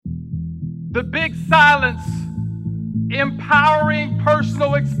The Big Silence, empowering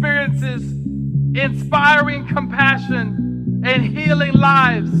personal experiences, inspiring compassion, and healing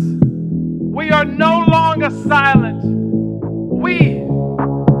lives. We are no longer silent. We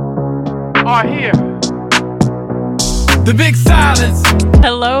are here. The Big Silence.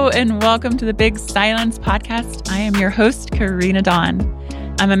 Hello and welcome to the Big Silence podcast. I am your host, Karina Dawn.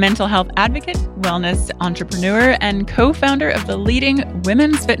 I'm a mental health advocate, wellness entrepreneur, and co-founder of the leading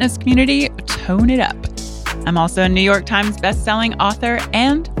women's fitness community, Tone It Up. I'm also a New York Times bestselling author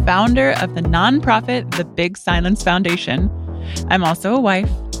and founder of the nonprofit, the Big Silence Foundation. I'm also a wife,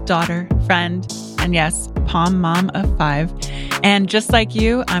 daughter, friend, and yes, pom mom of 5. And just like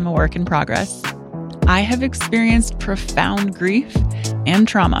you, I'm a work in progress. I have experienced profound grief and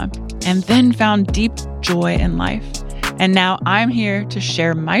trauma, and then found deep joy in life. And now I'm here to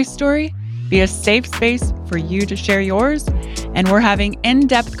share my story, be a safe space for you to share yours. And we're having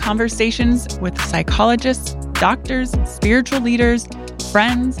in-depth conversations with psychologists, doctors, spiritual leaders,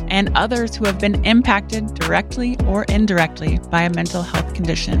 friends, and others who have been impacted directly or indirectly by a mental health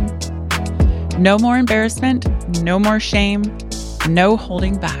condition. No more embarrassment, no more shame, no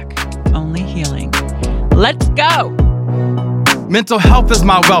holding back, only healing. Let's go! Mental health is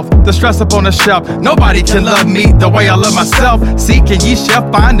my wealth, the stress up on the shelf. Nobody can love me the way I love myself. Seek and ye shall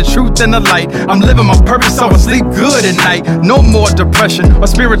find the truth in the light. I'm living my purpose so I sleep good at night. No more depression or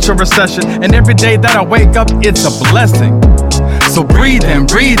spiritual recession. And every day that I wake up, it's a blessing. So breathe in,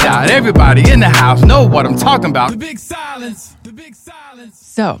 breathe out. Everybody in the house know what I'm talking about. The Big Silence. The Big Silence.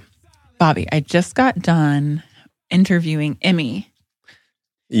 So, Bobby, I just got done interviewing Emme.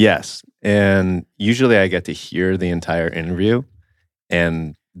 Yes. And usually I get to hear the entire interview.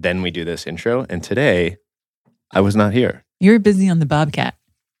 And then we do this intro. And today, I was not here. You were busy on the Bobcat.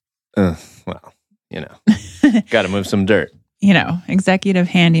 Well, got to move some dirt. Executive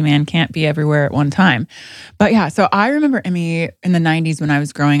handyman can't be everywhere at one time. But yeah, so I remember Emme in the 90s when I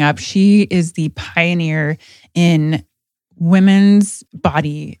was growing up. She is the pioneer in women's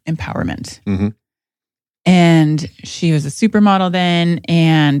body empowerment. Mm-hmm. And she was a supermodel then,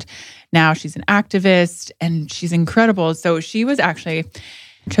 and now she's an activist, and she's incredible. So she was actually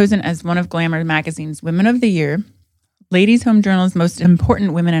chosen as one of Glamour magazine's Women of the Year, Ladies Home Journal's Most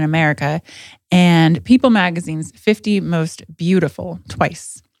Important Women in America, and People magazine's 50 Most Beautiful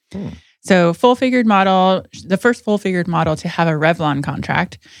twice. So full-figured model, the first full-figured model to have a Revlon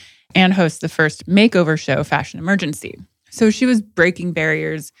contract, and host the first makeover show, Fashion Emergency. So she was breaking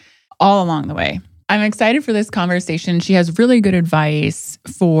barriers all along the way. I'm excited for this conversation. She has really good advice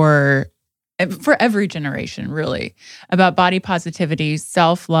for every generation, really, about body positivity,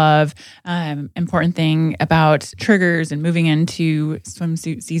 self-love, important thing about triggers and moving into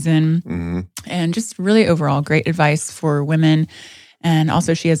swimsuit season, and just really overall great advice for women. And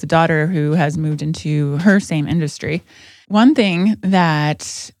also she has a daughter who has moved into her same industry. One thing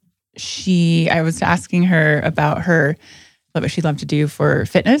that I was asking her about what she loved to do for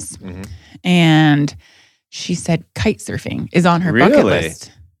fitness. And she said kite surfing is on her bucket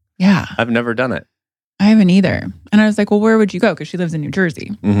list. Yeah. I've never done it. I haven't either. And I was like, well, where would you go? Because she lives in New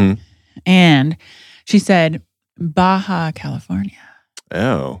Jersey. And she said, Baja, California.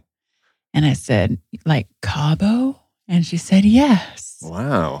 Oh. And I said, like Cabo? And she said, yes.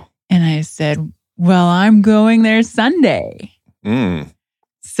 Wow. And I said, well, I'm going there Sunday.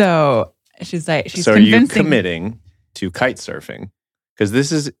 So she's like, she's so convincing. are you committing to kite surfing? Because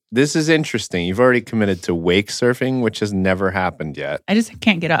this is interesting. You've already committed to wake surfing, which has never happened yet. I just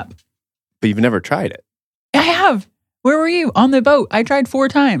can't get up. But you've never tried it. I have. Where were you? On the boat. I tried 4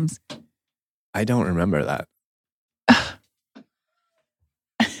 times. I don't remember that.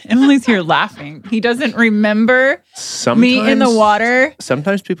 Emily's here laughing. He doesn't remember me in the water.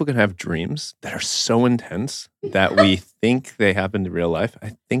 Sometimes people can have dreams that are so intense that we think they happen to real life.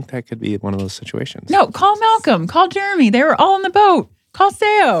 I think that could be one of those situations. No, call Malcolm. Call Jeremy. They were all on the boat. Call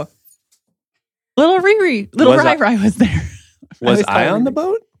Sao. Little Riri. Little Rai was there. Was I on the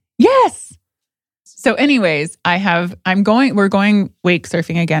boat? Yes. So anyways, we're going wake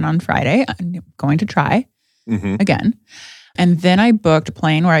surfing again on Friday. I'm going to try again. And then I booked a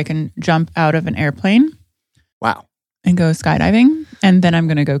plane where I can jump out of an airplane. Wow. And go skydiving. And then I'm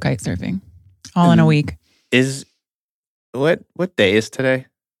going to go kite surfing all in a week. What day is today?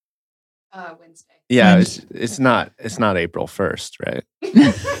 Wednesday. Yeah, it's not April 1st, right?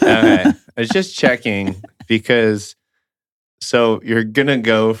 Okay. I was just checking because so you're going to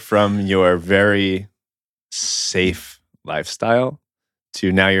go from your very safe lifestyle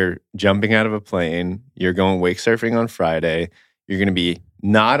to now you're jumping out of a plane, you're going wake surfing on Friday, you're going to be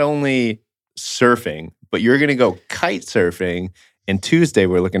not only surfing, but you're going to go kite surfing, And Tuesday,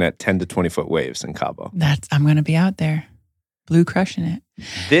 we're looking at 10 to 20 foot waves in Cabo. I'm going to be out there. Blue crushing it.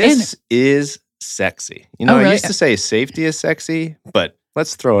 This is sexy. You know, Oh, really? I used to say safety is sexy, but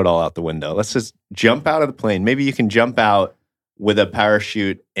let's throw it all out the window. Let's just jump out of the plane. Maybe you can jump out with a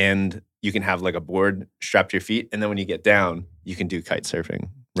parachute and you can have like a board strapped to your feet. And then when you get down, you can do kite surfing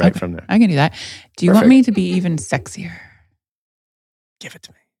from there. I can do that. Do you want me to be even sexier? Give it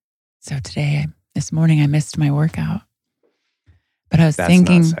to me. So this morning, I missed my workout. But I was That's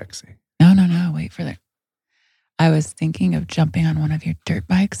thinking. not sexy. No, wait for that. I was thinking of jumping on one of your dirt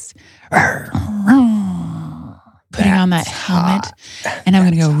bikes, putting on that helmet, and I'm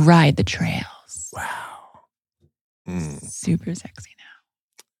going to go ride the trails. Wow. Super sexy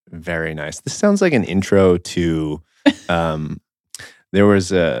now. Very nice. This sounds like an intro to, there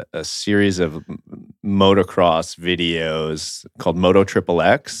was a series of motocross videos called Moto Triple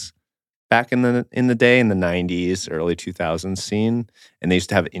X back in the day, in the 90s, early 2000s scene. And they used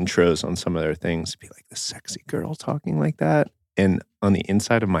to have intros on some of their things. Be like, the sexy girl talking like that. And on the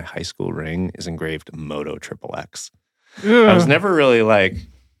inside of my high school ring is engraved Moto Triple X. I was never really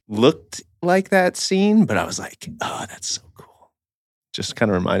looked like that scene, but I was like, oh, that's so cool. Just kind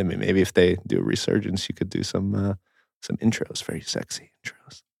of reminded me, maybe if they do a resurgence, you could do some intros, very sexy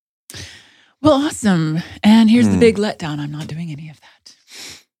intros. Well, awesome. And here's the big letdown. I'm not doing any of that.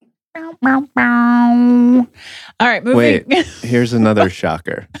 All right, moving. Wait, here's another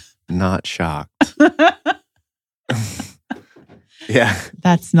shocker. Not shocked. Yeah.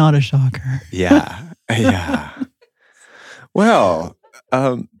 That's not a shocker. Yeah. Well,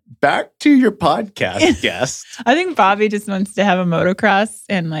 back to your podcast guest. I think Bobby just wants to have a motocross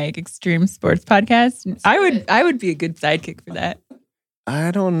and like extreme sports podcast. I would be a good sidekick for that.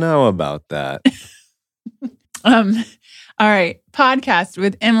 I don't know about that. All right, podcast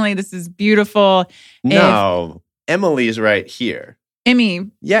with Emily. This is beautiful. No, Emily's right here.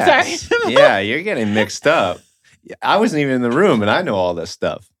 Emmy. Yes. Sorry. Yeah, you're getting mixed up. I wasn't even in the room, and I know all this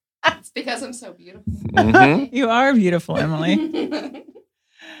stuff. It's because I'm so beautiful. Mm-hmm. You are beautiful, Emily.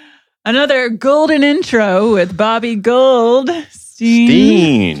 Another golden intro with Bobby Goldstein.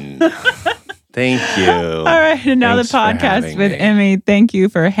 Thank you. All right, and now Thanks the for podcast having with me. Emmy. Thank you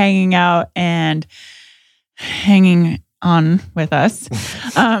for hanging out and hanging on with us.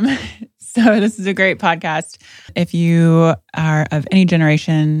 So this is a great podcast. If you are of any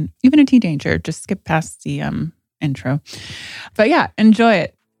generation, even a teenager, just skip past the intro. But yeah, enjoy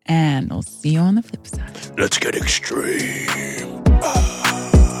it. And we'll see you on the flip side. Let's get extreme.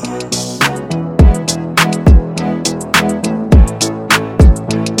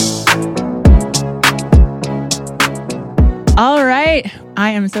 All right. I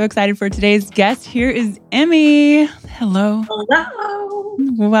am so excited for today's guest. Here is Emmy. Hello. Hello.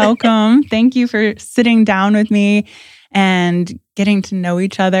 Welcome. Thank you for sitting down with me and getting to know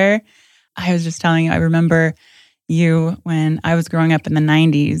each other. I was just telling you, I remember you when I was growing up in the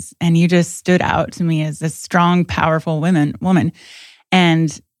 90s, and you just stood out to me as this strong, powerful woman.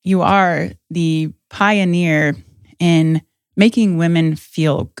 And you are the pioneer in making women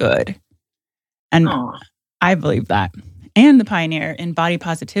feel good. And Aww. I believe that. And the pioneer in body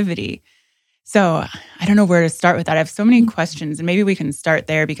positivity. So I don't know where to start with that. I have so many questions, and maybe we can start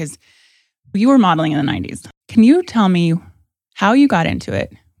there because you were modeling in the 90s. Can you tell me how you got into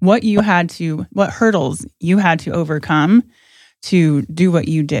it? What hurdles you had to overcome to do what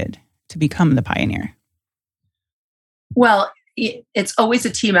you did to become the pioneer? Well, it's always a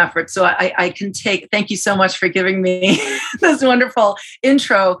team effort. So I can thank you so much for giving me this wonderful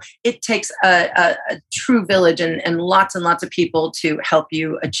intro. It takes a true village and lots of people to help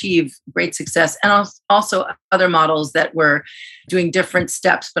you achieve great success. And also other models that were doing different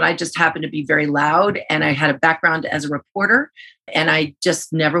steps, but I just happened to be very loud, and I had a background as a reporter. And I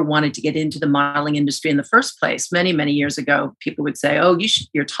just never wanted to get into the modeling industry in the first place. Many, many years ago, people would say, oh,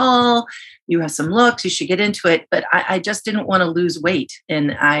 you're tall, you have some looks, you should get into it. But I just didn't want to lose weight.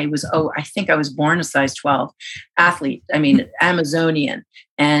 And I think I was born a size 12 athlete. I mean, Amazonian.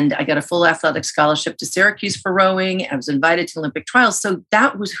 And I got a full athletic scholarship to Syracuse for rowing. I was invited to Olympic trials. So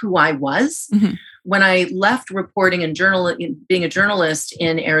that was who I was. Mm-hmm. When I left reporting and being a journalist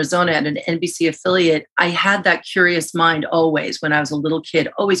in Arizona at an NBC affiliate, I had that curious mind always when I was a little kid,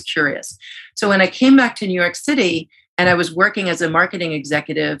 always curious. So when I came back to New York City and I was working as a marketing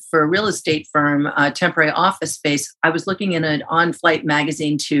executive for a real estate firm, temporary office space, I was looking in an on-flight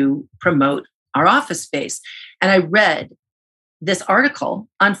magazine to promote our office space. And I read this article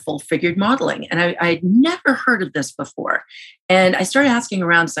on full-figured modeling. And I'd never heard of this before. And I started asking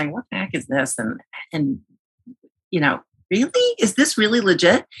around saying, what the heck is this? And really? Is this really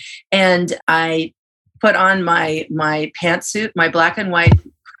legit? And I put on my pantsuit, my black and white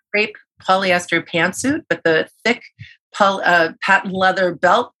crepe polyester pantsuit, but the thick patent leather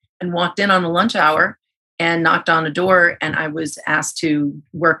belt, and walked in on a lunch hour and knocked on a door. And I was asked to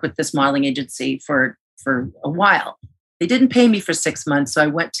work with this modeling agency for a while. They didn't pay me for 6 months. So I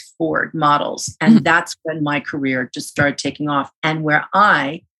went to Ford Models. And that's when my career just started taking off, and where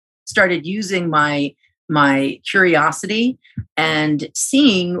I started using my curiosity and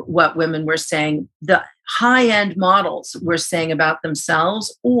seeing what women were saying, the high-end models were saying about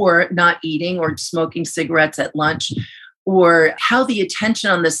themselves, or not eating or smoking cigarettes at lunch, or how the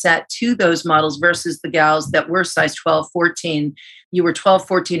attention on the set to those models versus the gals that were size 12, 14. You were 12,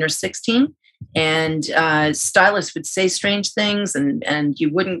 14, or 16. And stylists would say strange things, and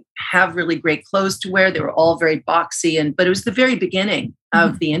you wouldn't have really great clothes to wear. They were all very boxy, but it was the very beginning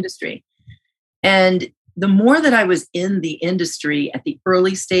of the industry. And the more that I was in the industry at the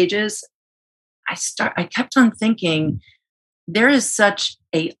early stages, I kept on thinking, there is such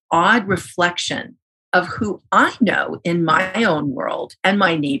a odd reflection of who I know in my own world and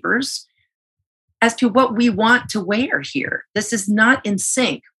my neighbors as to what we want to wear here. This is not in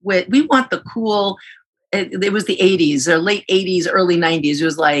sync with, we want the cool, it was the 80s or late 80s, early 90s. It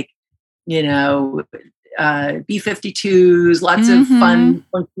was like, B-52s, lots of fun,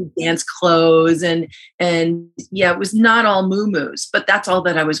 funky dance clothes. And yeah, it was not all moo-moos, but that's all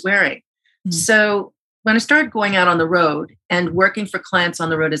that I was wearing. So when I started going out on the road and working for clients on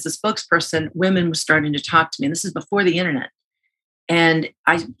the road as a spokesperson, women were starting to talk to me. And this is before the internet. And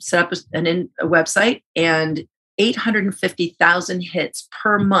I set up a website, and 850,000 hits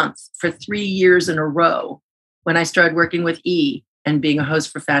per month for 3 years in a row when I started working with E! And being a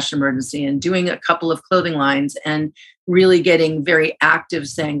host for Fashion Emergency and doing a couple of clothing lines and really getting very active,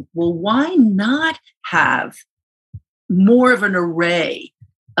 saying, well, why not have more of an array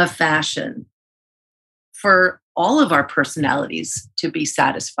of fashion for all of our personalities to be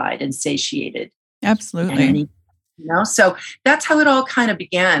satisfied and satiated? Absolutely. So that's how it all kind of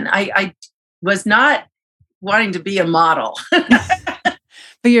began. I was not wanting to be a model.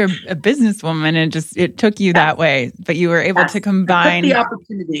 But you're a businesswoman, and it took you that way. But you were able to combine the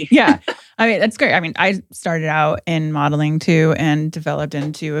opportunity. Yeah. I mean, that's great. I mean, I started out in modeling too and developed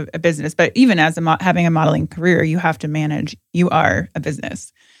into a business. But even as having a modeling career, you have to manage. You are a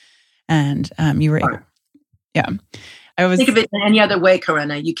business. And you were able. Yeah. Think of it in any other way,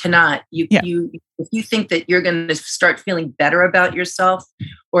 Corinna. You cannot. If you think that you're going to start feeling better about yourself,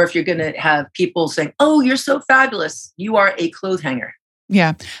 or if you're going to have people saying, oh, you're so fabulous, you are a clothes hanger.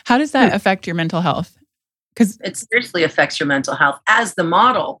 Yeah. How does that affect your mental health? Because it seriously affects your mental health as the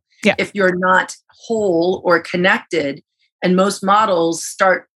model. Yeah. If you're not whole or connected, and most models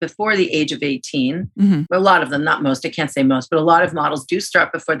start before the age of 18. A lot of them, not most, I can't say most, but a lot of models do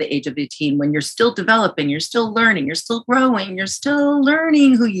start before the age of 18, when you're still developing, you're still learning, you're still growing, you're still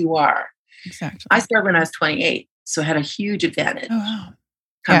learning who you are. Exactly. I started when I was 28, so I had a huge advantage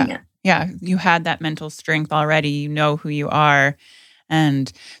coming in. Yeah. You had that mental strength already. You know who you are. And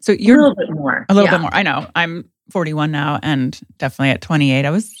so you're a little bit more. I know. I'm 41 now, and definitely at 28, I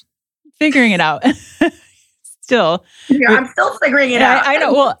was figuring it out. Still. Yeah, I'm still figuring it out. I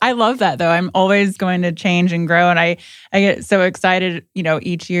know. Well, I love that though. I'm always going to change and grow. And I get so excited,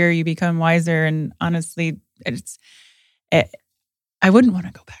 each year you become wiser. And honestly, I wouldn't want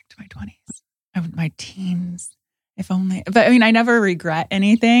to go back to my 20s. My teens, if only. But I mean, I never regret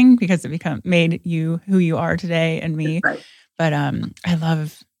anything, because it made you who you are today, and me. Right. But I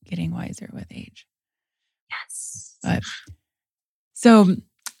love getting wiser with age. Yes. But so,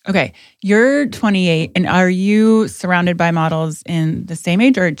 okay, you're 28, and are you surrounded by models in the same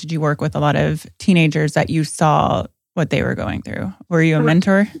age, or did you work with a lot of teenagers that you saw what they were going through? Were you a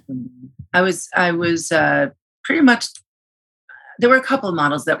mentor? I was pretty much. There were a couple of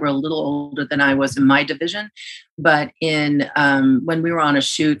models that were a little older than I was in my division, but when we were on a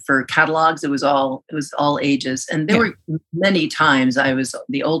shoot for catalogs, it was all ages, and there were many times I was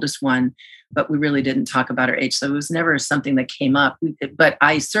the oldest one, but we really didn't talk about our age, so it was never something that came up. But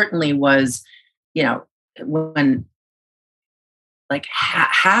I certainly was, when like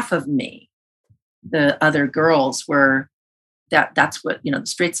half of me, the other girls were that's what the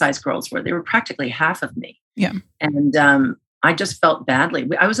straight size girls were. They were practically half of me. Yeah, and I just felt badly.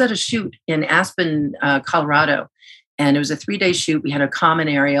 I was at a shoot in Aspen, Colorado, and it was a 3-day shoot. We had a common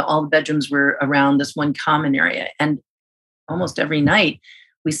area. All the bedrooms were around this one common area. And almost every night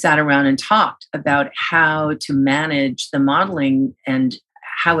we sat around and talked about how to manage the modeling and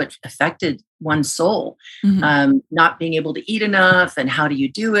how it affected one's soul. Not being able to eat enough, and how do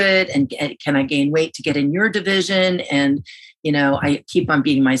you do it? And can I gain weight to get in your division? And, I keep on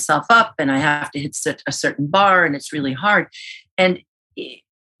beating myself up and I have to hit a certain bar and it's really hard. And,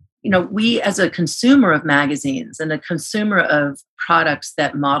 we as a consumer of magazines and a consumer of products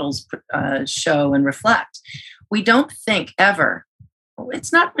that models show and reflect, we don't think ever,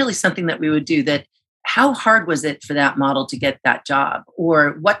 it's not really something that we would do, that how hard was it for that model to get that job?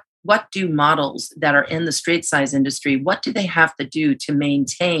 Or what do models that are in the straight size industry, what do they have to do to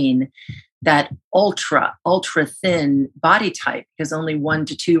maintain that ultra thin body type? Because only 1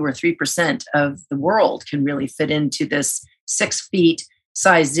 to 2 or 3% of the world can really fit into this 6 feet,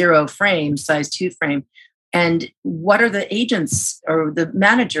 size 0 frame, size 2 frame. And what are the agents or the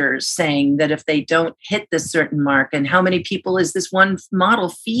managers saying that if they don't hit this certain mark? And how many people is this one model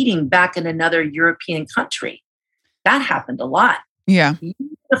feeding back in another European country? That happened a lot. Yeah.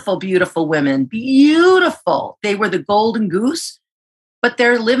 Beautiful, beautiful women. Beautiful. They were the golden goose, but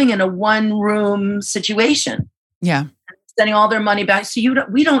they're living in a one-room situation. Yeah. Sending all their money back. So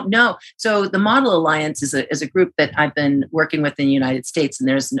we don't know. So the Model Alliance is a group that I've been working with in the United States, and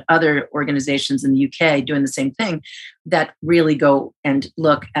there's other organizations in the UK doing the same thing that really go and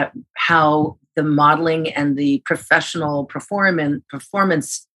look at how the modeling and the professional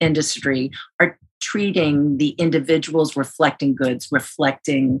performance industry are treating the individuals reflecting goods,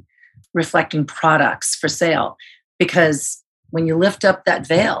 reflecting products for sale. Because when you lift up that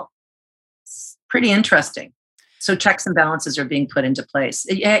veil, it's pretty interesting. So checks and balances are being put into place.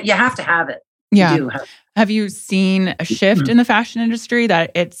 You have to have it. Yeah. You do have. Have you seen a shift in the fashion industry,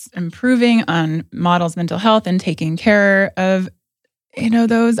 that it's improving on models' mental health and taking care of,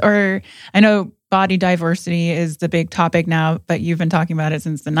 those? Or I know body diversity is the big topic now, but you've been talking about it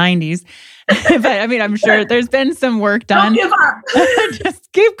since the 90s. But I'm sure there's been some work done. Don't give up.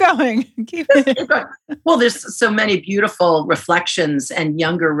 Just keep going. Keep going. Well, there's so many beautiful reflections and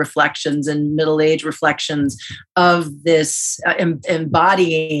younger reflections and middle-age reflections of this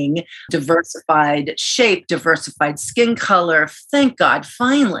embodying diversified shape, diversified skin color. Thank God,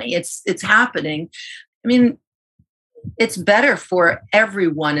 finally, it's happening. It's better for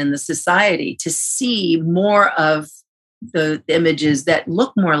everyone in the society to see more of the images that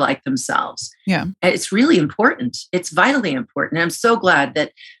look more like themselves. Yeah. And it's really important. It's vitally important. And I'm so glad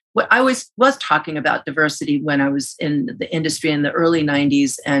that I was talking about diversity when I was in the industry in the early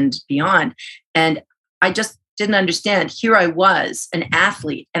 90s and beyond. And I just didn't understand. Here I was, an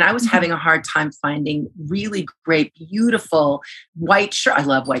athlete, and I was having a hard time finding really great, beautiful white shirt. I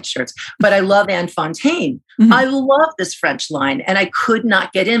love white shirts, but I love Anne Fontaine. Mm-hmm. I love this French line, and I could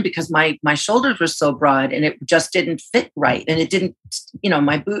not get in because my shoulders were so broad and it just didn't fit right. And it didn't,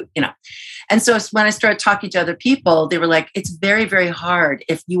 my boot, And so when I started talking to other people, they were like, it's very, very hard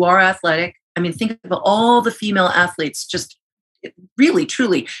if you are athletic. Think about all the female athletes, just really,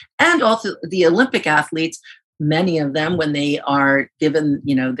 truly, and also the Olympic athletes. Many of them, when they are given,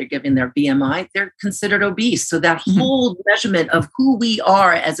 they're given their BMI, they're considered obese. So that whole measurement of who we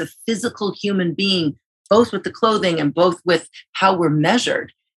are as a physical human being, both with the clothing and both with how we're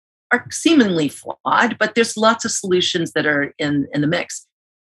measured, are seemingly flawed, but there's lots of solutions that are in the mix.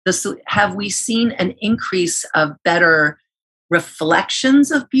 Have we seen an increase of better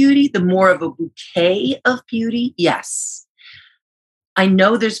reflections of beauty, the more of a bouquet of beauty? Yes. I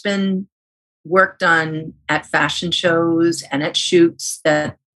know there's been work done at fashion shows and at shoots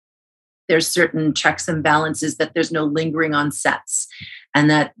that there's certain checks and balances, that there's no lingering on sets, and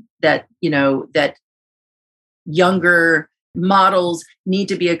that younger models need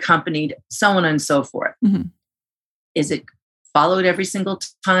to be accompanied, so on and so forth. Mm-hmm. Is it followed every single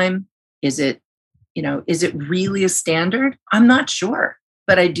time? Is it really a standard? I'm not sure,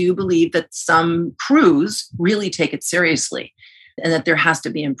 but I do believe that some crews really take it seriously, and that there has to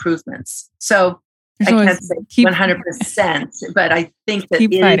be improvements. So I can't say 100%, but I think that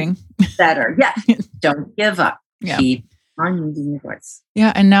keep fighting. Better. Yeah. Don't give up. Yeah. Keep on using your voice.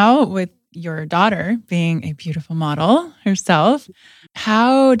 Yeah. And now with your daughter being a beautiful model herself,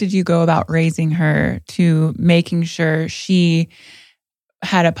 how did you go about raising her to making sure she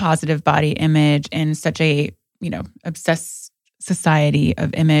had a positive body image in such a, obsessed society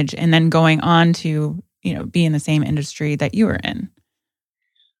of image, and then going on to be in the same industry that you were in?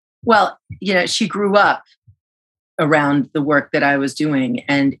 Well, she grew up around the work that I was doing,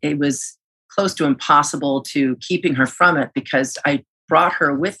 and it was close to impossible to keeping her from it, because I brought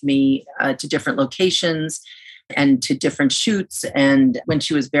her with me to different locations and to different shoots, and when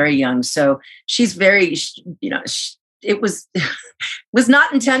she was very young. So she's very, it was was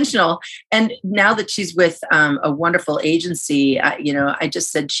not intentional. And now that she's with a wonderful agency, I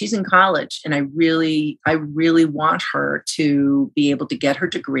just said she's in college, and I really want her to be able to get her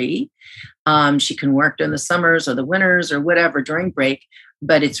degree. She can work during the summers or the winters or whatever during break,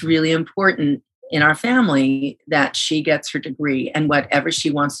 but it's really important in our family that she gets her degree, and whatever she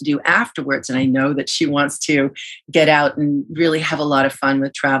wants to do afterwards. And I know that she wants to get out and really have a lot of fun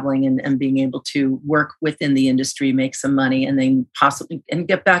with traveling and being able to work within the industry, make some money, and then possibly and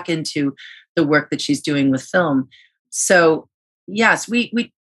get back into the work that she's doing with film. So yes,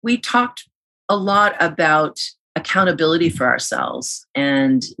 we talked a lot about accountability for ourselves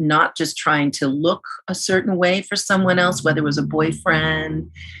and not just trying to look a certain way for someone else, whether it was a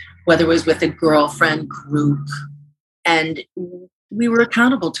boyfriend, whether it was with a girlfriend group. And we were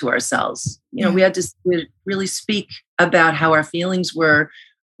accountable to ourselves. We had to really speak about how our feelings were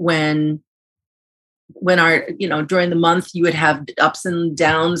when our, during the month you would have ups and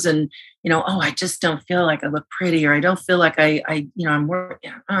downs and, I just don't feel like I look pretty, or I don't feel like I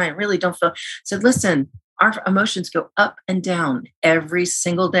really don't feel. So listen, our emotions go up and down every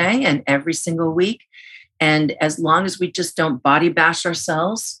single day and every single week. And as long as we just don't body bash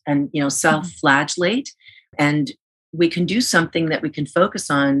ourselves and, self-flagellate, and we can do something that we can focus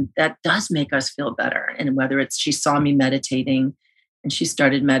on that does make us feel better. And whether it's she saw me meditating and she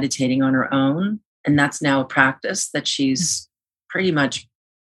started meditating on her own, and that's now a practice that she's pretty much,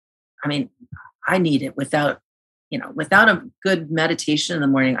 I need it. Without a good meditation in the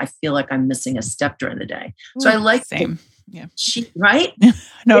morning, I feel like I'm missing a step during the day. So I like same. Yeah. Right?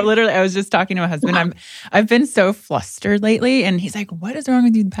 No, literally, I was just talking to my husband. I've been so flustered lately, and he's like, "What is wrong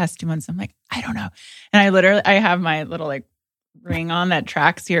with you the past 2 months?" I'm like, "I don't know." And I have my little ring on that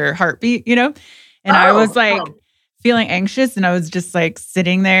tracks your heartbeat, And I was feeling anxious, and I was just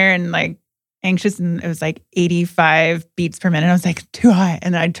sitting there and anxious, and it was 85 beats per minute. I was like, too high.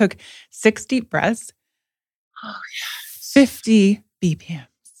 And then I took 6 deep breaths. Oh, yes. 50 BPMs,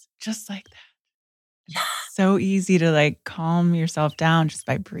 just like that. It's so easy to calm yourself down just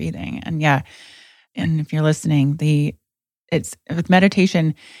by breathing. And and if you're listening, it's with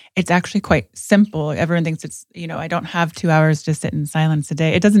meditation, it's actually quite simple. Everyone thinks it's, I don't have 2 hours to sit in silence a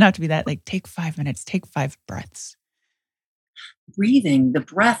day. It doesn't have to be that. Take 5 minutes, take 5 breaths. Breathing, the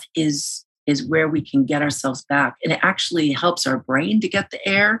breath is where we can get ourselves back. And it actually helps our brain to get the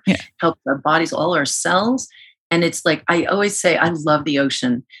air, helps our bodies, all our cells. And it's I always say, I love the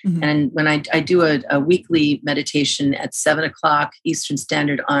ocean. Mm-hmm. And when I do a weekly meditation at 7:00 Eastern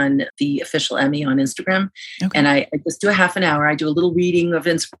Standard on the official Emme on Instagram. Okay. And I just do a half an hour. I do a little reading of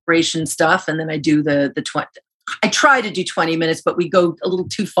inspiration stuff. And then I do I try to do 20 minutes, but we go a little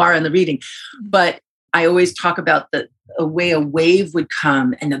too far in the reading. But I always talk about a way a wave would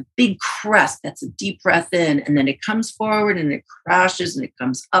come and a big crest. That's a deep breath in. And then it comes forward and it crashes and it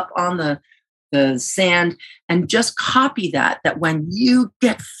comes up on the sand, and just copy that when you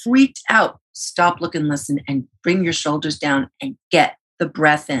get freaked out, stop, look, and listen, and bring your shoulders down and get the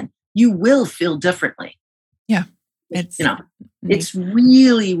breath in. You will feel differently. Yeah. It's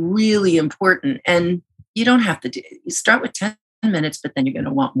really, really important. And you don't have to you start with 10 minutes, but then you're going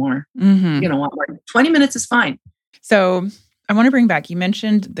to want more. Mm-hmm. You're going to want more. 20 minutes is fine. So I want to bring back, you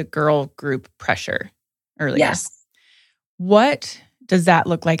mentioned the girl group pressure earlier. Yes. What does that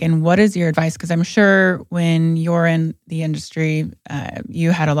look like? And what is your advice? Because I'm sure when you're in the industry,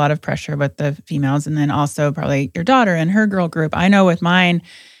 you had a lot of pressure with the females, and then also probably your daughter and her girl group. I know with mine,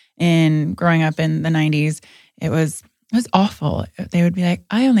 in growing up in the 90s, it was awful. They would be like,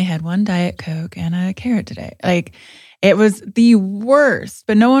 I only had 1 Diet Coke and a carrot today. It was the worst,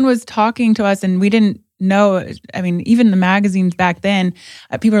 but no one was talking to us, and we didn't know. Even the magazines back then,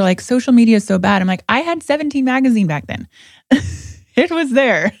 people are like, social media is so bad. I'm like, I had 17 magazine back then. It was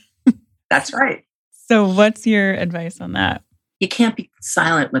there. That's right. So what's your advice on that? You can't be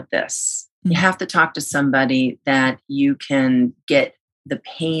silent with this. Mm-hmm. You have to talk to somebody that you can get the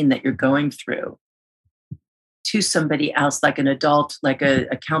pain that you're going through to somebody else, like an adult, like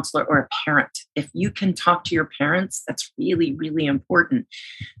a counselor or a parent. If you can talk to your parents, that's really, really important,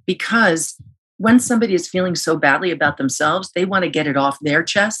 because when somebody is feeling so badly about themselves, they want to get it off their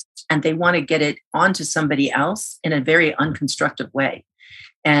chest and they want to get it onto somebody else in a very unconstructive way.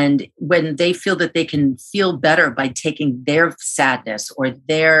 And when they feel that they can feel better by taking their sadness or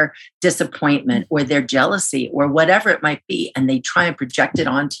their disappointment or their jealousy or whatever it might be, and they try and project it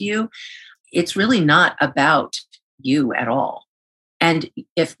onto you, it's really not about you at all. And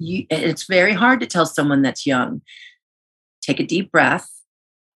it's very hard to tell someone that's young, take a deep breath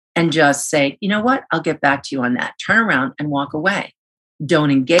and just say, you know what, I'll get back to you on that. Turn around and walk away. Don't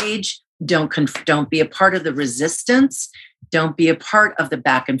engage. Don't be a part of the resistance. Don't be a part of the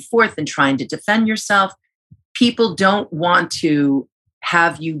back and forth and trying to defend yourself. People don't want to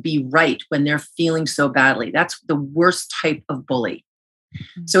have you be right when they're feeling so badly. That's the worst type of bully.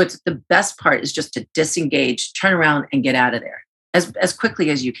 So it's the best part is just to disengage, turn around and get out of there as quickly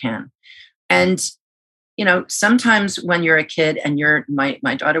as you can. And, sometimes when you're a kid and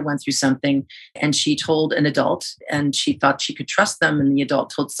my daughter went through something and she told an adult and she thought she could trust them, and the adult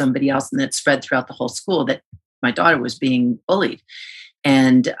told somebody else, and it spread throughout the whole school that my daughter was being bullied.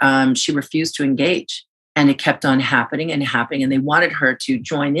 And she refused to engage. And it kept on happening and happening. And they wanted her to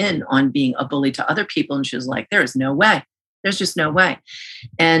join in on being a bully to other people. And she was like, there is no way. There's just no way.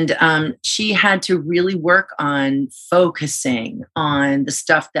 And she had to really work on focusing on the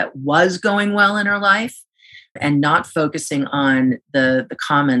stuff that was going well in her life and not focusing on the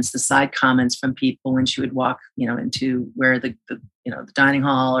comments, the side comments from people when she would walk, into where the dining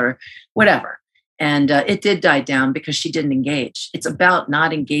hall or whatever. And it did die down because she didn't engage. It's about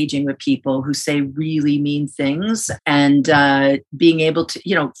not engaging with people who say really mean things and being able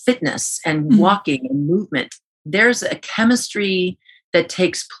to, fitness and walking and movement. There's a chemistry that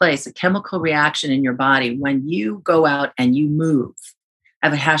takes place, a chemical reaction in your body when you go out and you move. I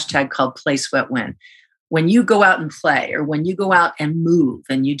have a hashtag called Play Sweat Win. When you go out and play, or when you go out and move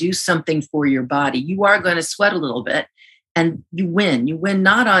and you do something for your body, you are going to sweat a little bit and you win. You win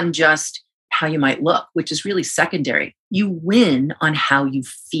not on just how you might look, which is really secondary. You win on how you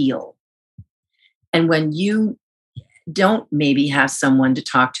feel. And when you don't maybe have someone to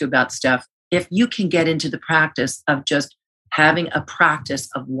talk to about stuff, if you can get into the practice of just having a practice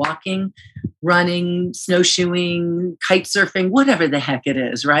of walking, running, snowshoeing, kite surfing, whatever the heck it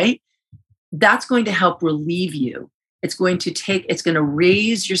is, right? That's going to help relieve you. It's going to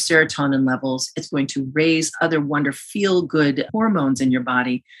raise your serotonin levels. It's going to raise other feel-good hormones in your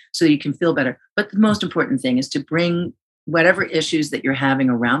body so you can feel better. But the most important thing is to bring whatever issues that you're having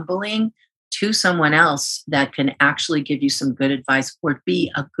around bullying to someone else that can actually give you some good advice or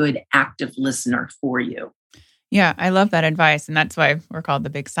be a good active listener for you. Yeah, I love that advice. And that's why we're called the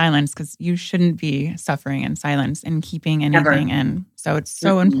big silence, because you shouldn't be suffering in silence and keeping anything in. So it's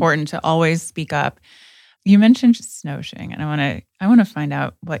so important to always speak up. You mentioned snowshoeing, and I want to find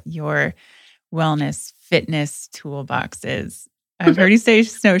out what your wellness fitness toolbox is. I've heard you say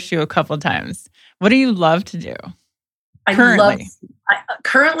snowshoe a couple of times. What do you love to do currently?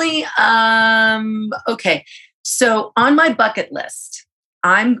 Okay. So on my bucket list,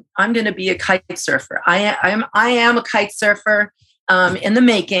 I'm going to be a kite surfer. I am a kite surfer in the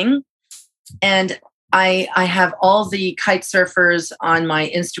making, and I have all the kite surfers on my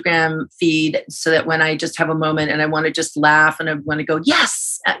Instagram feed so that when I just have a moment and I want to just laugh and I want to go,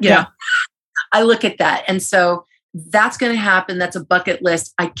 yes, I look at that. And so that's going to happen. That's a bucket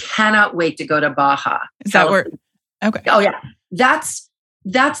list. I cannot wait to go to Baja. Is that where? Okay. Oh yeah. That's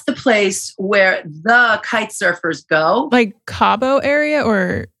the place where the kite surfers go. Like Cabo area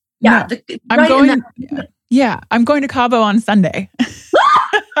or? Yeah. No. I'm going to Cabo on Sunday.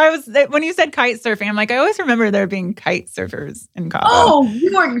 When you said kite surfing, I'm like, I always remember there being kite surfers in Cabo.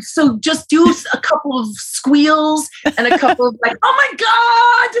 Oh, so just do a couple of squeals and a couple of like, oh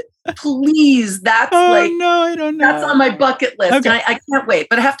my God, please. That's no, I don't know. That's on my bucket list. Okay. And I can't wait,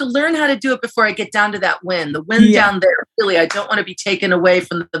 but I have to learn how to do it before I get down to that wind. The wind down there, really, I don't want to be taken away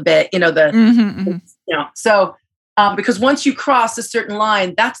from the bit, so because once you cross a certain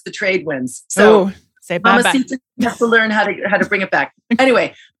line, that's the trade winds. So say bye-bye. You have to learn how to bring it back.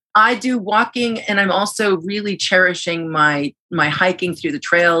 Anyway, I do walking, and I'm also really cherishing my hiking through the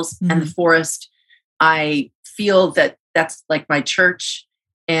trails and the forest. I feel that that's like my church,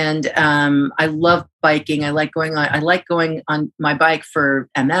 and I love biking. I like going on my bike for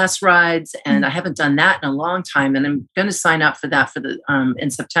MS rides, and I haven't done that in a long time. And I'm going to sign up for that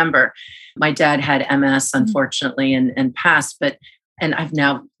in September. My dad had MS, unfortunately, and passed, and I've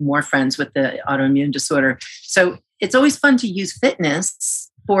now more friends with the autoimmune disorder. So it's always fun to use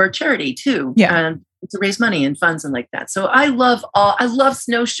fitness for charity too. Yeah. To raise money and funds and like that. So I love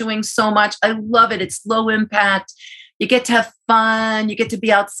snowshoeing so much. I love it. It's low impact. You get to have fun. You get to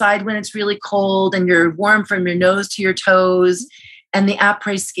be outside when it's really cold and you're warm from your nose to your toes. And the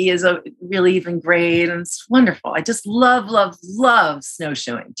après ski is really even great. And it's wonderful. I just love, love, love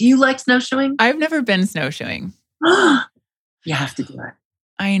snowshoeing. Do you like snowshoeing? I've never been snowshoeing. You have to do it.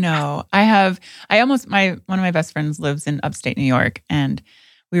 I know. One of my best friends lives in upstate New York, and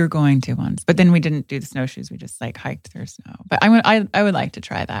we were going to once, but then we didn't do the snowshoes. We just hiked through snow. But I would like to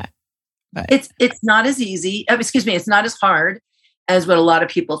try that. But it's not as easy. It's not as hard as what a lot of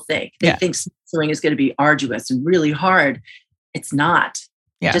people think. They think snowshoeing is going to be arduous and really hard. It's not.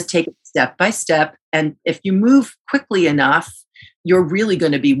 Yeah. Just take it step by step. And if you move quickly enough, you're really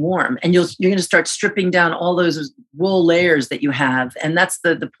going to be warm, and you're going to start stripping down all those wool layers that you have. And that's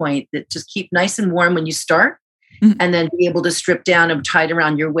the point, that just keep nice and warm when you start, and then be able to strip down and tie it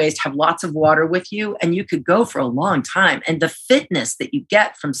around your waist, have lots of water with you, and you could go for a long time. And the fitness that you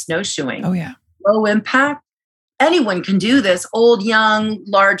get from snowshoeing, low impact, anyone can do this, old, young,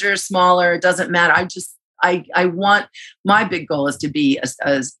 larger, smaller, it doesn't matter. I want, my big goal is to be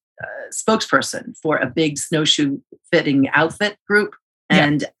a spokesperson for a big snowshoe fitting outfit group.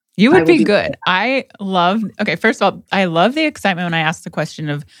 And you would be good. First of all, I love the excitement when I ask the question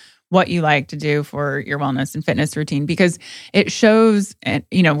of what you like to do for your wellness and fitness routine, because it shows, and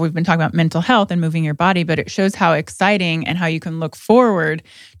we've been talking about mental health and moving your body, but it shows how exciting and how you can look forward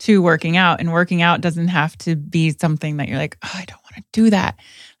to working out. And working out doesn't have to be something that you're like, oh, I don't want to do that.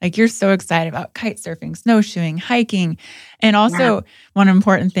 Like, you're so excited about kite surfing, snowshoeing, hiking. And also one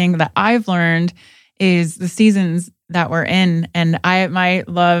important thing that I've learned is the seasons that we're in. And my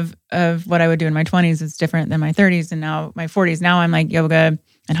love of what I would do in my 20s is different than my 30s and now my 40s. Now I'm like yoga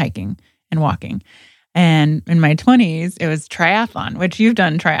and hiking and walking. And in my 20s, it was triathlon, which you've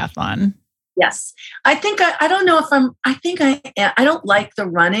done triathlon. Yes. I think I don't know if I don't like the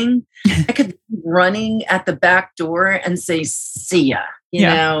running. I could be running at the back door and say, see ya. You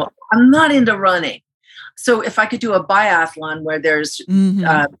know, I'm not into running. So if I could do a biathlon where there's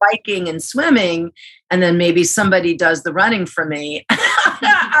biking and swimming, and then maybe somebody does the running for me,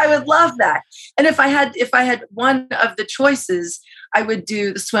 I would love that. And if I had one of the choices, I would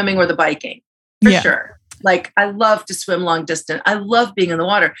do the swimming or the biking for sure. Like, I love to swim long distance. I love being in the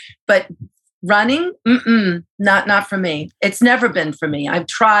water, but running, not for me. It's never been for me. I've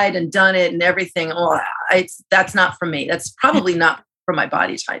tried and done it and everything. That's not for me. That's probably not for my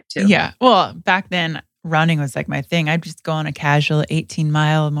body type too. Yeah. Well, back then, running was like my thing. I'd just go on a casual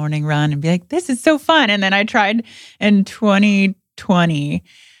 18-mile morning run and be like, this is so fun. And then I tried in 2020,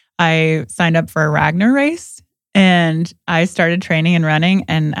 I signed up for a Ragnar race and I started training and running,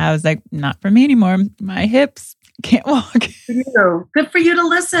 and I was like, not for me anymore. My hips can't walk. Good for you to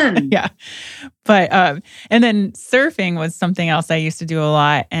listen. Yeah. But, and then surfing was something else I used to do a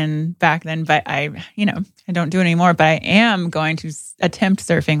lot. And back then, but I don't do it anymore, but I am going to attempt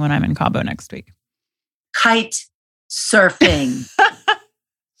surfing when I'm in Cabo next week. Kite surfing.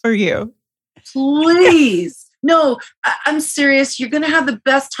 For you. Please. No, I'm serious. You're going to have the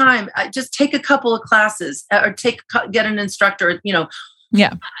best time. Just take a couple of classes or get an instructor,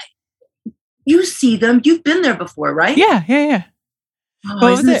 Yeah. You see them. You've been there before, right? Yeah. Oh,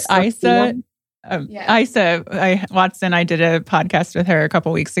 what was it? So Isa? cool? Isa Watson, I did a podcast with her a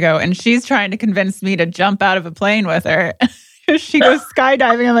couple weeks ago, and she's trying to convince me to jump out of a plane with her. She goes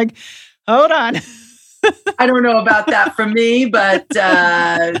skydiving. I'm like, hold on. I don't know about that for me, but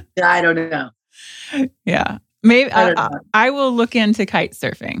I don't know. Yeah. Maybe I will look into kite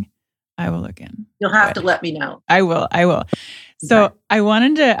surfing. I will look in. You'll have to let me know. I will. So okay. I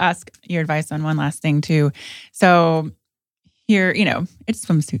wanted to ask your advice on one last thing too. So here, it's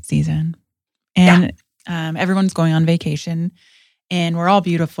swimsuit season, and everyone's going on vacation, and we're all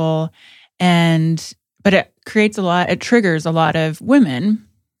beautiful, but it triggers a lot of women,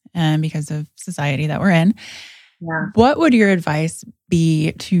 because of society that we're in. Yeah. What would your advice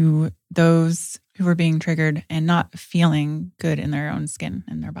be to those who are being triggered and not feeling good in their own skin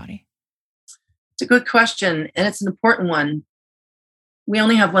and their body? It's a good question, and it's an important one. We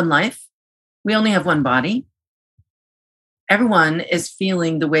only have one life. We only have one body. Everyone is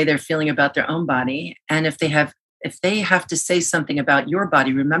feeling the way they're feeling about their own body. And if they have to say something about your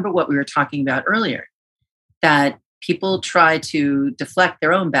body, remember what we were talking about earlier, that people try to deflect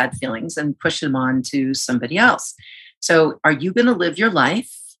their own bad feelings and push them on to somebody else. So are you going to live your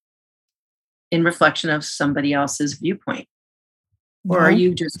life in reflection of somebody else's viewpoint? No. Or are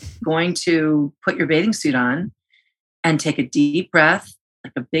you just going to put your bathing suit on and take a deep breath,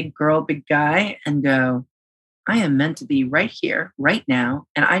 like a big girl, big guy, and go, I am meant to be right here, right now,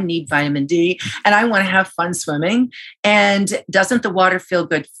 and I need vitamin D, and I want to have fun swimming. And doesn't the water feel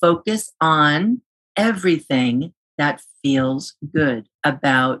good? Focus on everything that feels good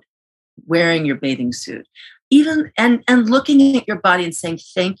about wearing your bathing suit. Even and looking at your body and saying,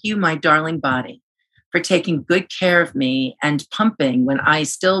 thank you, my darling body, for taking good care of me and pumping when I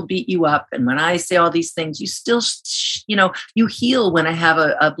still beat you up. And when I say all these things, you still, you heal when I have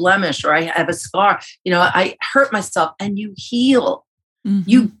a blemish or I have a scar. I hurt myself and you heal. Mm-hmm.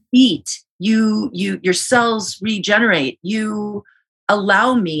 You beat, your cells regenerate. You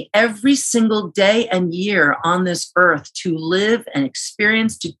allow me every single day and year on this earth to live and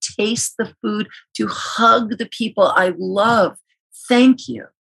experience, to taste the food, to hug the people I love. Thank you.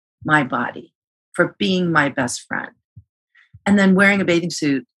 my body, for being my best friend. And then wearing a bathing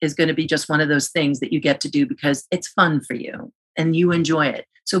suit is going to be just one of those things that you get to do because it's fun for you and you enjoy it.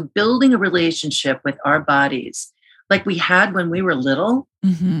 So building a relationship with our bodies like we had when we were little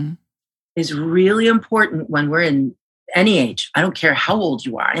is really important when we're in any age. I don't care how old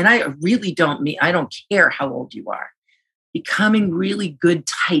you are. And I don't care how old you are. Becoming really good,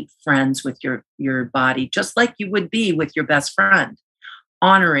 tight friends with your body, just like you would be with your best friend,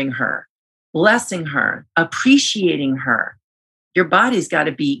 honoring her, blessing her, appreciating her. Your body's got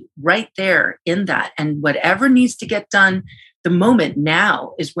to be right there in that. And whatever needs to get done, the moment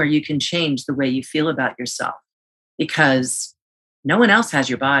now is where you can change the way you feel about yourself, because no one else has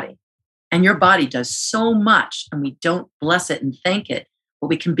your body. And your body does so much, and we don't bless it and thank it. But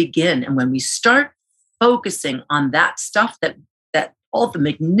we can begin. And when we start focusing on that stuff, that all the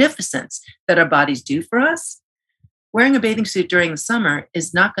magnificence that our bodies do for us, wearing a bathing suit during the summer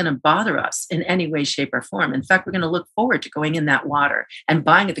is not going to bother us in any way, shape, or form. In fact, we're going to look forward to going in that water and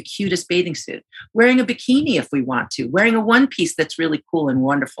buying the cutest bathing suit, wearing a bikini if we want to, wearing a one piece that's really cool and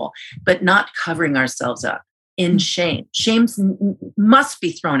wonderful, but not covering ourselves up in shame. Shame must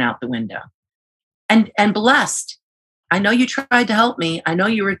be thrown out the window. And blessed. I know you tried to help me. I know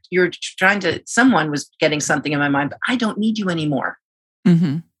you're trying to, someone was getting something in my mind, but I don't need you anymore.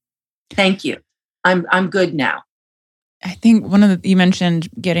 Thank you. I'm good now. I think you mentioned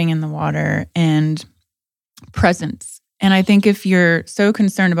getting in the water and presence. And I think if you're so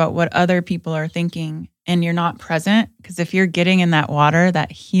concerned about what other people are thinking and you're not present, because if you're getting in that water,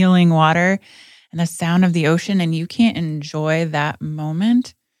 that healing water and the sound of the ocean, and you can't enjoy that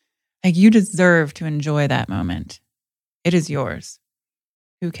moment, like you deserve to enjoy that moment. It is yours.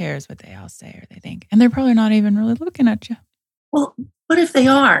 Who cares what they all say or they think? And they're probably not even really looking at you. Well, what if they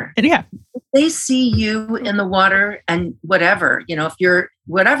are? Yeah. If they see you in the water and whatever, if you're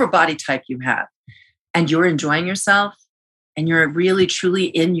whatever body type you have and you're enjoying yourself and you're really truly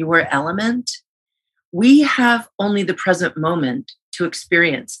in your element, we have only the present moment to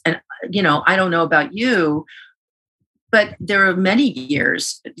experience. And, I don't know about you, but there are many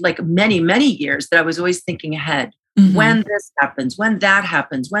years, like many, many years that I was always thinking ahead. When this happens, when that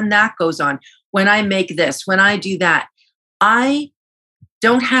happens, when that goes on, when I make this, when I do that. I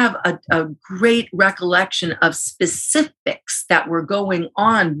don't have a great recollection of specifics that were going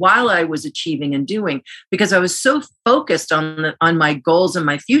on while I was achieving and doing, because I was so focused on my goals and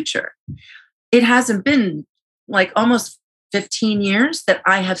my future. It hasn't been like almost 15 years that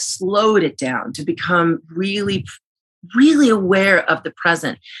I have slowed it down to become really, really aware of the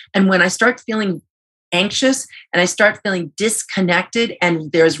present. And when I start feeling anxious and I start feeling disconnected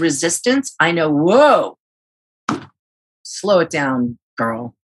and there's resistance, I know, whoa, slow it down,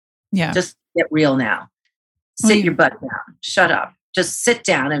 girl. Yeah. Just get real now. Sit your butt down. Shut up. Just sit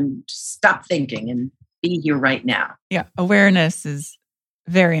down and stop thinking and be here right now. Yeah. Awareness is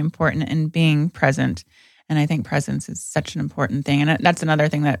very important in being present. And I think presence is such an important thing. And that's another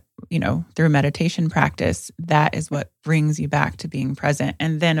thing that, through meditation practice, that is what brings you back to being present.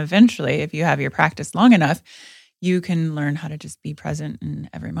 And then eventually, if you have your practice long enough, you can learn how to just be present in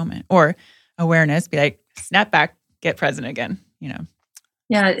every moment. Or awareness, be like, snap back, get present again,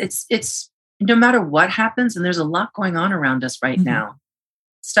 Yeah, it's no matter what happens, and there's a lot going on around us right now,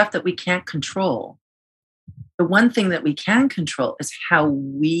 stuff that we can't control. The one thing that we can control is how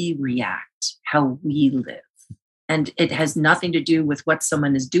we react, how we live. And it has nothing to do with what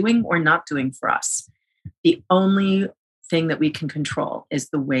someone is doing or not doing for us. The only thing that we can control is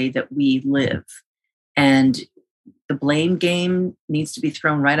the way that we live. And the blame game needs to be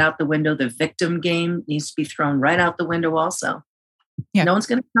thrown right out the window. The victim game needs to be thrown right out the window also. Yeah. No one's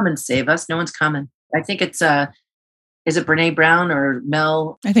going to come and save us. No one's coming. I think it's, is it Brene Brown or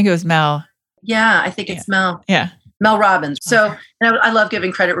Mel? I think it was Mel. Yeah, I think it's Mel. Yeah. Mel Robbins. So and I love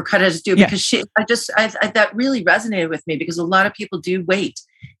giving credit where credit is due, because that really resonated with me, because a lot of people do wait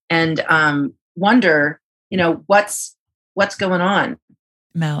and wonder, what's going on.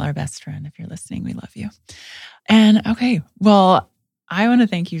 Mel, our best friend, if you're listening, we love you. And okay, well, I want to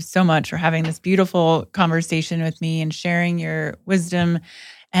thank you so much for having this beautiful conversation with me and sharing your wisdom.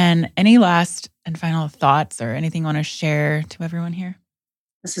 And any last and final thoughts or anything you want to share to everyone here?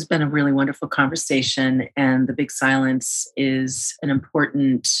 This has been a really wonderful conversation, and the Big Silence is an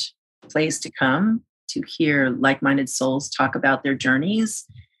important place to come to hear like-minded souls talk about their journeys.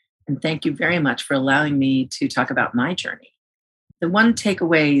 And thank you very much for allowing me to talk about my journey. The one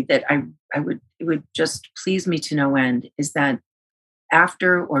takeaway that it would just please me to no end is that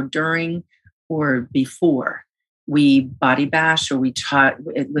after or during or before we body bash or we talk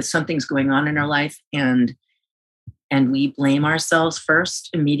with something's going on in our life, and and we blame ourselves first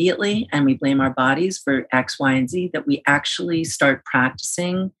immediately, and we blame our bodies for X, Y, and Z, that we actually start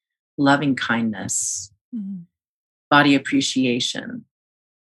practicing loving kindness, body appreciation,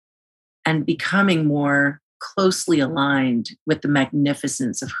 and becoming more closely aligned with the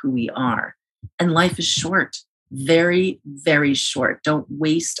magnificence of who we are. And life is short, very, very short. Don't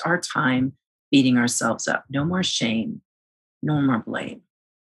waste our time beating ourselves up. No more shame, no more blame.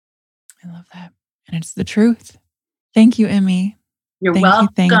 I love that. And it's the truth. Thank you, Emme. You're welcome.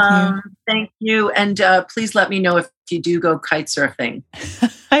 Thank you. And please let me know if you do go kite surfing.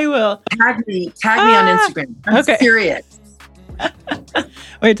 I will. Tag me on Instagram. I'm serious.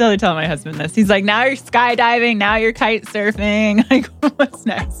 Wait till I tell my husband this. He's like, now you're skydiving, now you're kite surfing. Like, what's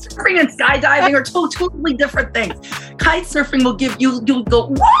next? Surfing and skydiving are totally different things. Kite surfing will give you'll go,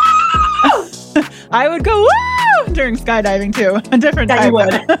 woo! I would go, woo! During skydiving too. A different type. You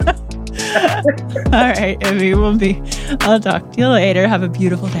would. All right, Emme, I'll talk to you later. Have a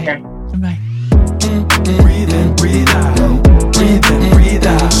beautiful day. Okay. Bye. Breathe in, breathe out. Breathe in, breathe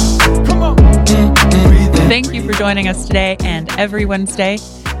out. Come on. Thank you for joining us today and every Wednesday.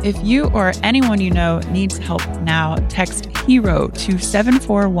 If you or anyone you know needs help now, text HERO to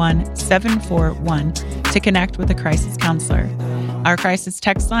 741-741 to connect with a crisis counselor. Our crisis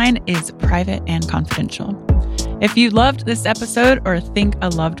text line is private and confidential. If you loved this episode or think a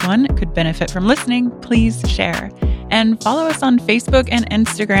loved one could benefit from listening, please share. And follow us on Facebook and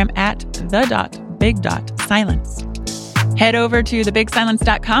Instagram at the.big.silence. Head over to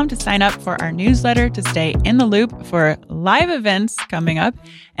thebigsilence.com to sign up for our newsletter to stay in the loop for live events coming up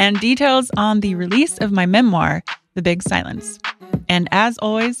and details on the release of my memoir, The Big Silence. And as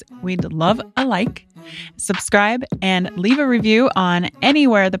always, we'd love a like, subscribe, and leave a review on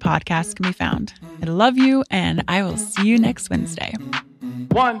anywhere the podcast can be found. I love you, and I will see you next Wednesday.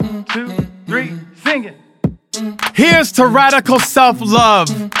 1, 2, 3, sing it. Here's to radical self-love.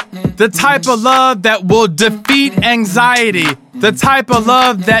 The type of love that will defeat anxiety. The type of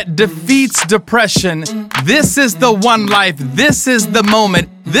love that defeats depression. This is the one life. This is the moment.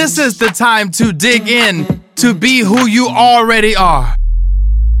 This is the time to dig in, to be who you already are.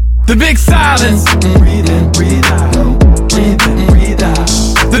 The Big Silence. Breathe in, breathe out. Breathe in, breathe out.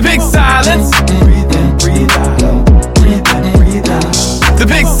 The Big Silence. Breathe in, breathe out. Breathe in, breathe out. The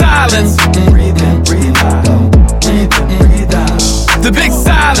Big Silence. Breathe in, breathe out. Breathe in, breathe out. The Big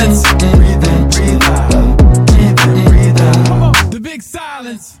Silence. Breathe in, breathe out. Breathe in, breathe out. The Big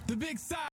Silence. The Big Silence.